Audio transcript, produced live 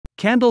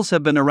Candles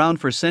have been around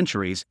for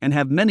centuries and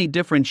have many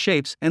different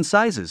shapes and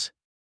sizes.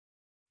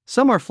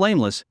 Some are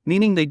flameless,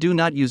 meaning they do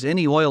not use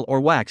any oil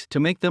or wax to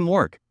make them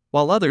work,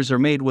 while others are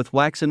made with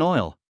wax and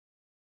oil.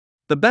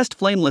 The best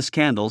flameless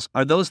candles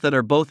are those that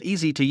are both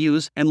easy to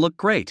use and look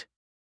great.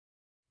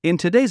 In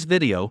today's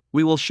video,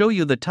 we will show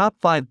you the top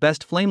 5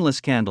 best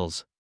flameless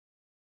candles.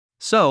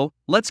 So,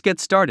 let's get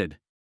started.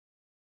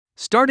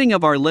 Starting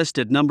of our list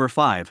at number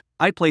 5,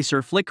 I place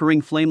our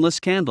flickering flameless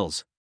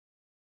candles.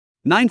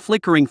 9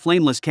 flickering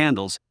flameless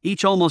candles,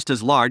 each almost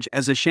as large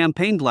as a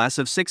champagne glass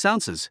of 6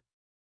 ounces.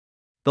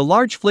 The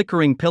large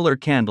flickering pillar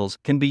candles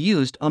can be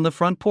used on the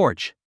front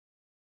porch.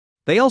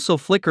 They also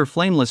flicker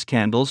flameless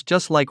candles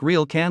just like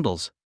real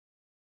candles.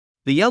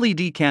 The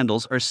LED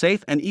candles are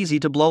safe and easy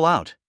to blow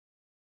out.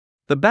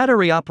 The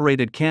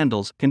battery-operated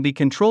candles can be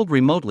controlled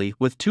remotely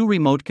with 2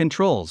 remote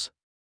controls.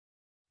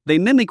 They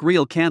mimic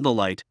real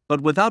candlelight, but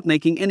without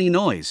making any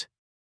noise.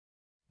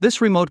 This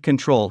remote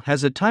control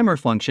has a timer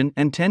function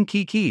and 10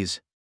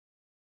 keys.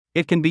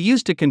 It can be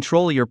used to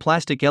control your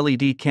plastic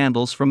LED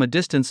candles from a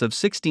distance of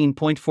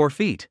 16.4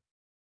 feet.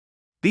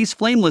 These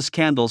flameless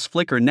candles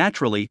flicker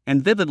naturally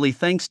and vividly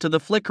thanks to the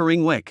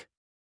flickering wick.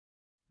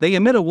 They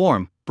emit a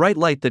warm, bright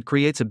light that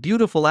creates a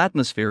beautiful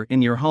atmosphere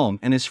in your home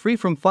and is free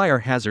from fire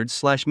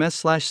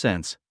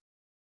hazards/mess/scents.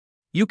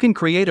 You can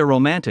create a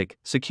romantic,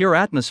 secure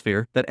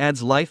atmosphere that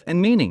adds life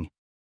and meaning.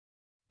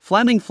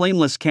 Flaming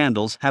flameless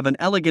candles have an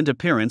elegant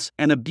appearance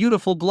and a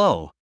beautiful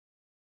glow.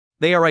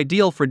 They are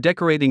ideal for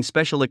decorating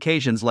special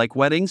occasions like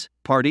weddings,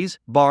 parties,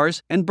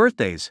 bars, and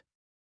birthdays.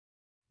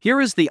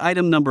 Here is the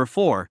item number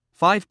 4,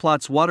 5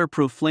 Plots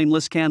Waterproof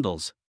Flameless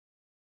Candles.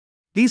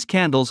 These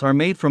candles are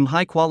made from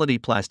high-quality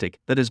plastic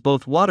that is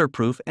both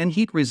waterproof and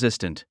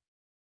heat-resistant.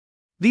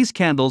 These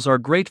candles are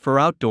great for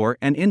outdoor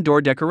and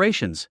indoor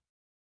decorations.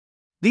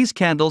 These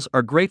candles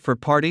are great for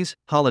parties,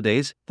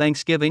 holidays,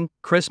 Thanksgiving,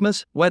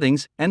 Christmas,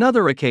 weddings, and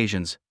other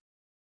occasions.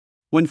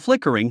 When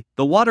flickering,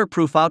 the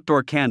waterproof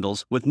outdoor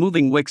candles with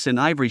moving wicks and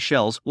ivory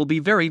shells will be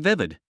very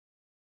vivid.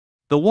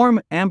 The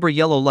warm, amber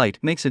yellow light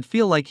makes it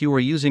feel like you are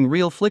using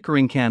real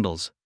flickering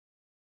candles.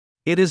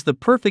 It is the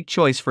perfect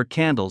choice for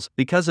candles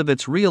because of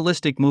its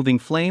realistic moving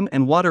flame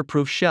and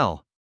waterproof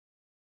shell.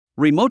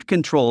 Remote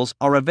controls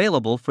are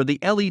available for the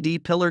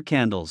LED pillar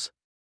candles.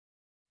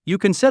 You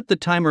can set the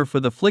timer for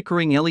the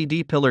flickering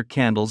LED pillar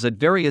candles at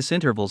various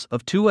intervals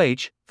of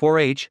 2H,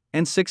 4H,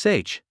 and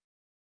 6H.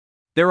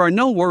 There are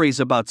no worries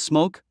about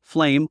smoke,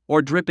 flame,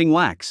 or dripping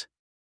wax.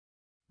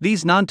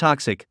 These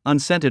non-toxic,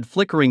 unscented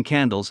flickering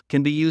candles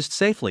can be used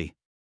safely.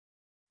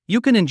 You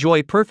can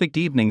enjoy perfect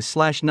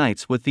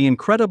evenings/nights with the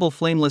incredible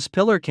flameless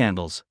pillar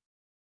candles.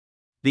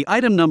 The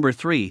item number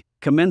 3,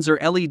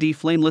 Comenzer LED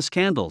Flameless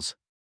Candles.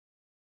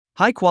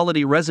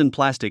 High-quality resin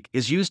plastic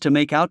is used to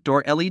make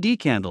outdoor LED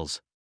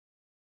candles.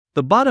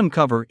 The bottom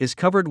cover is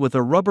covered with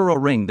a rubber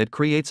O-ring that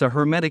creates a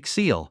hermetic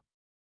seal.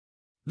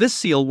 This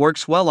seal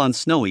works well on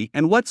snowy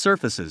and wet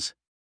surfaces.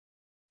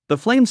 The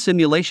flame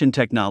simulation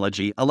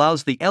technology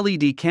allows the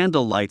LED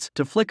candle lights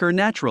to flicker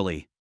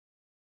naturally.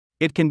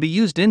 It can be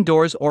used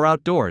indoors or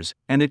outdoors,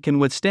 and it can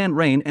withstand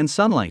rain and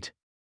sunlight.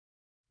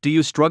 Do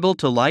you struggle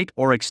to light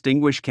or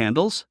extinguish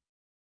candles?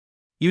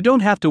 You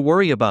don't have to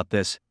worry about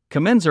this.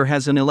 Comenzer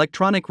has an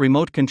electronic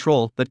remote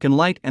control that can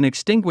light and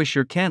extinguish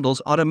your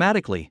candles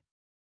automatically.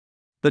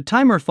 The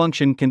timer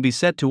function can be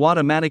set to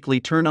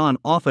automatically turn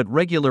on/off at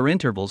regular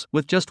intervals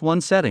with just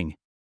one setting.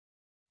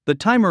 The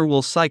timer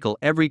will cycle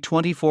every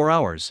 24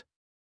 hours.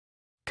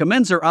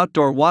 Comenzer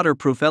outdoor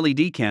waterproof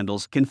LED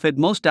candles can fit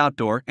most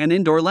outdoor and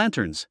indoor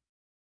lanterns.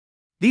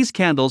 These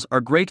candles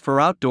are great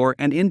for outdoor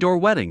and indoor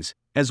weddings,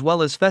 as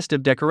well as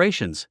festive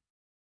decorations.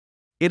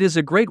 It is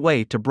a great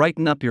way to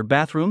brighten up your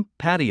bathroom,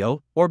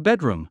 patio, or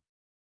bedroom.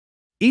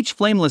 Each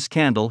flameless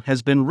candle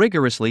has been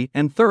rigorously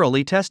and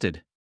thoroughly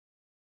tested.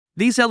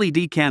 These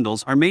LED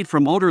candles are made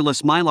from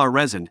odorless mylar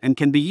resin and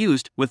can be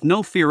used with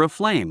no fear of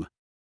flame.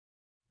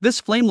 This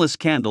flameless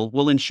candle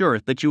will ensure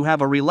that you have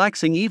a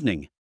relaxing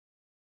evening.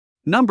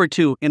 Number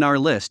 2 in our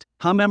list,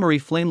 Memory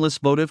Flameless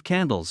Votive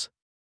Candles.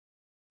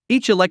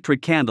 Each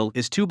electric candle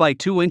is 2 by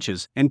 2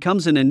 inches and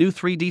comes in a new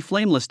 3D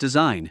flameless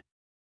design.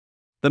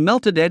 The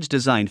melted edge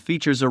design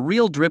features a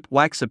real drip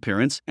wax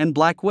appearance and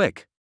black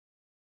wick.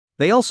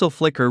 They also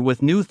flicker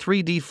with new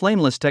 3D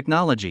flameless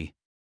technology.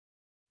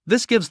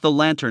 This gives the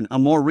lantern a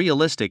more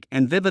realistic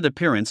and vivid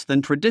appearance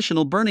than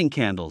traditional burning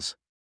candles.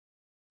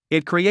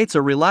 It creates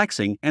a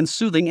relaxing and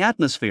soothing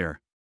atmosphere.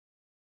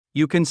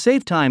 You can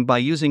save time by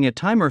using a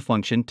timer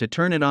function to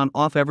turn it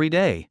on/off every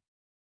day.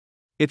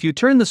 If you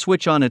turn the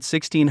switch on at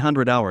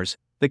 1600 hours,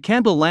 the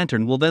candle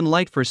lantern will then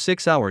light for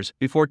 6 hours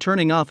before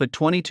turning off at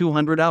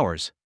 2200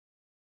 hours.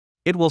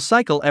 It will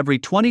cycle every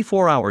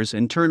 24 hours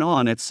and turn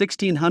on at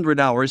 1600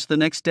 hours the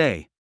next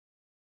day.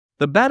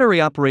 The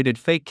battery-operated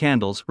fake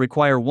candles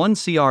require 1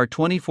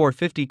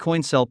 CR2450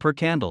 coin cell per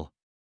candle.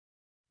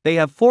 They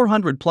have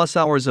 400+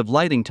 hours of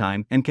lighting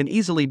time and can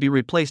easily be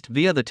replaced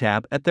via the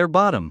tab at their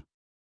bottom.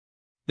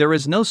 There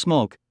is no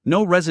smoke,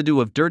 no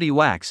residue of dirty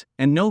wax,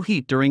 and no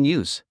heat during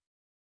use.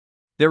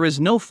 There is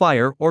no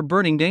fire or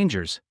burning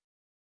dangers.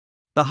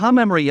 The high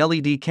memory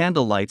LED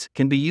candle lights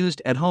can be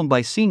used at home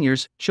by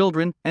seniors,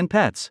 children, and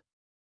pets.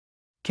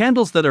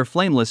 Candles that are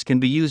flameless can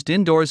be used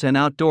indoors and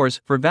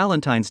outdoors for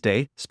Valentine's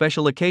Day,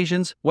 special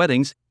occasions,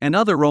 weddings, and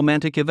other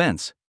romantic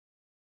events.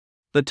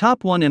 The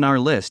top one in our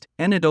list,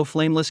 Enido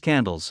Flameless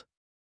Candles.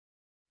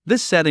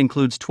 This set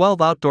includes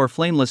 12 outdoor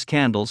flameless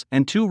candles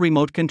and 2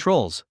 remote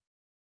controls.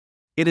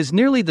 It is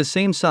nearly the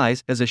same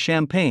size as a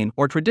champagne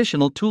or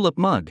traditional tulip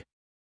mug.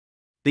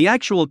 The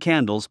actual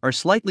candles are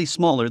slightly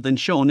smaller than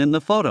shown in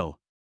the photo.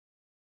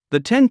 The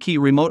 10-key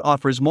remote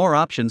offers more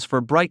options for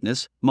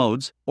brightness,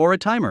 modes, or a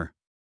timer.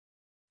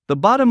 The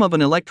bottom of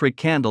an electric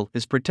candle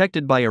is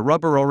protected by a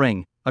rubber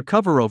O-ring, a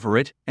cover over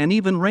it, and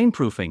even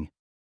rainproofing.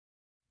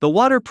 The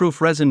waterproof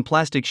resin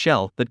plastic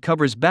shell that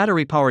covers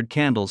battery-powered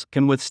candles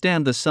can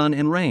withstand the sun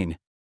and rain.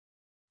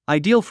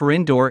 Ideal for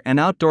indoor and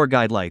outdoor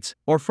guide lights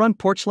or front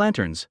porch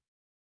lanterns.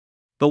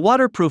 The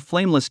waterproof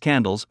flameless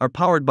candles are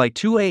powered by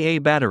 2 AA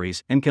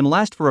batteries and can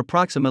last for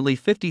approximately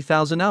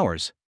 50,000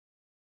 hours.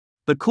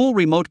 The cool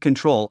remote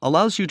control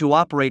allows you to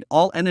operate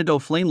all Enido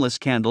flameless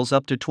candles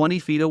up to 20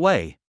 feet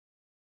away.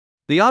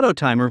 The auto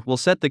timer will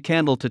set the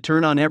candle to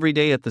turn on every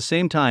day at the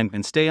same time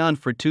and stay on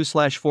for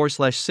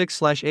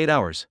 2/4/6/8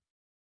 hours.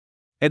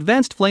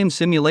 Advanced flame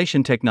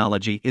simulation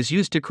technology is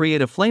used to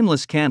create a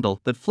flameless candle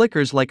that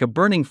flickers like a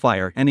burning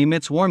fire and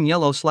emits warm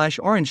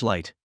yellow/orange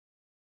light.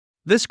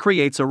 This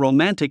creates a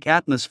romantic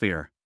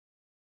atmosphere.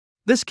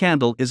 This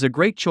candle is a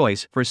great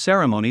choice for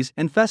ceremonies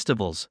and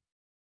festivals.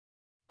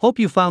 Hope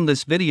you found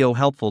this video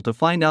helpful to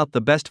find out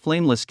the best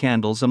flameless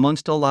candles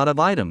amongst a lot of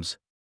items.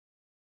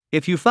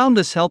 If you found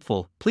this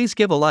helpful, please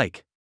give a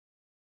like.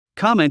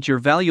 Comment your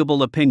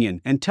valuable opinion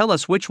and tell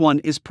us which one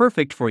is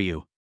perfect for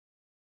you.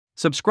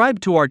 Subscribe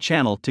to our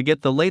channel to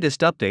get the latest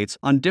updates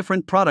on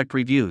different product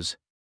reviews.